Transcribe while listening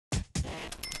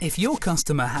If your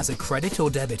customer has a credit or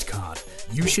debit card,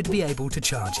 you should be able to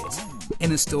charge it.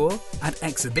 In a store, at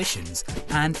exhibitions,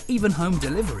 and even home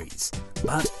deliveries.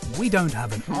 But we don't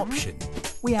have an option.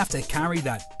 We have to carry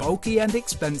that bulky and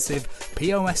expensive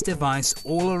POS device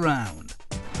all around.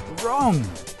 Wrong!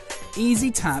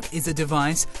 Ezetap is a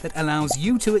device that allows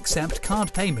you to accept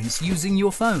card payments using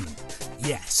your phone.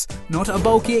 Yes, not a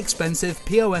bulky expensive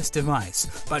POS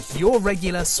device, but your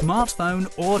regular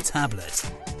smartphone or tablet.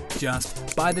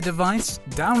 Just buy the device,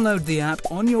 download the app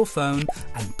on your phone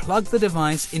and plug the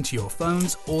device into your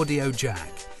phone's audio jack.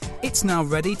 It's now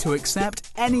ready to accept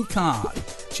any card,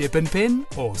 chip and pin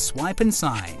or swipe and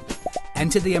sign.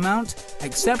 Enter the amount,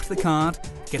 accept the card,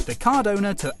 get the card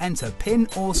owner to enter PIN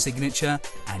or signature,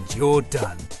 and you're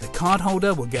done. The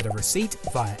cardholder will get a receipt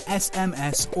via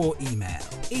SMS or email.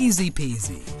 Easy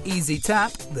peasy.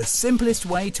 Ezetap, the simplest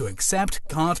way to accept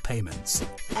card payments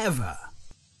ever.